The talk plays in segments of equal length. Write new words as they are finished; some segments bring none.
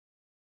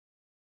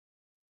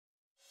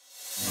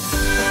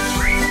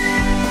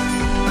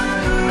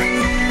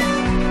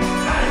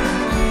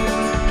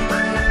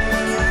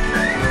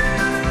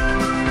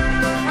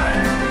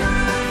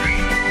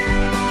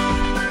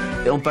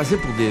passait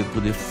pour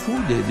des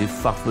fous, des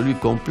farfelus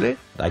complets.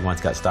 I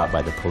once got stopped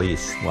by the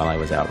police while I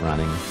was out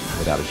running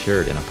without a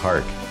shirt in a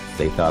park.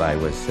 They thought I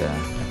was a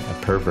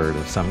pervert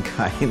of some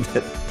kind.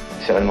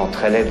 C'est vraiment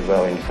très laid de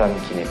voir une femme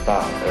qui n'est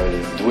pas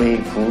douée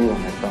pour,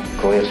 n'est-ce pas,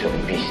 courir sur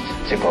une piste.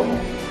 C'est pas bon.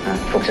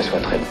 Il faut que ça soit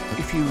très bon.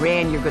 If you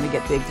ran, you're going to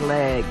get big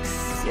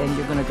legs, and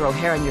you're going to grow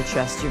hair on your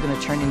chest. You're going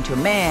to turn into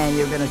a man.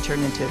 You're going to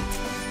turn into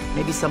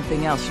maybe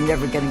something else. You're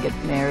never going to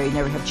get married,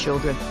 never have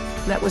children.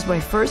 That was my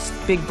first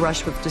big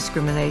brush with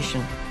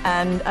discrimination.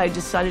 And I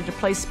decided to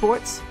play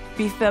sports,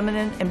 be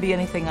feminine, and be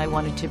anything I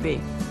wanted to be.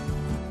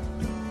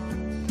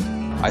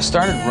 I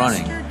started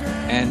running,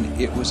 and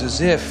it was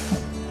as if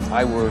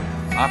I were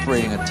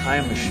operating a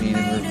time machine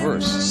in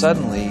reverse.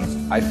 Suddenly,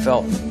 I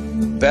felt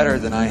better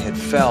than I had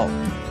felt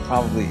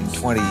probably in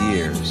 20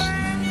 years.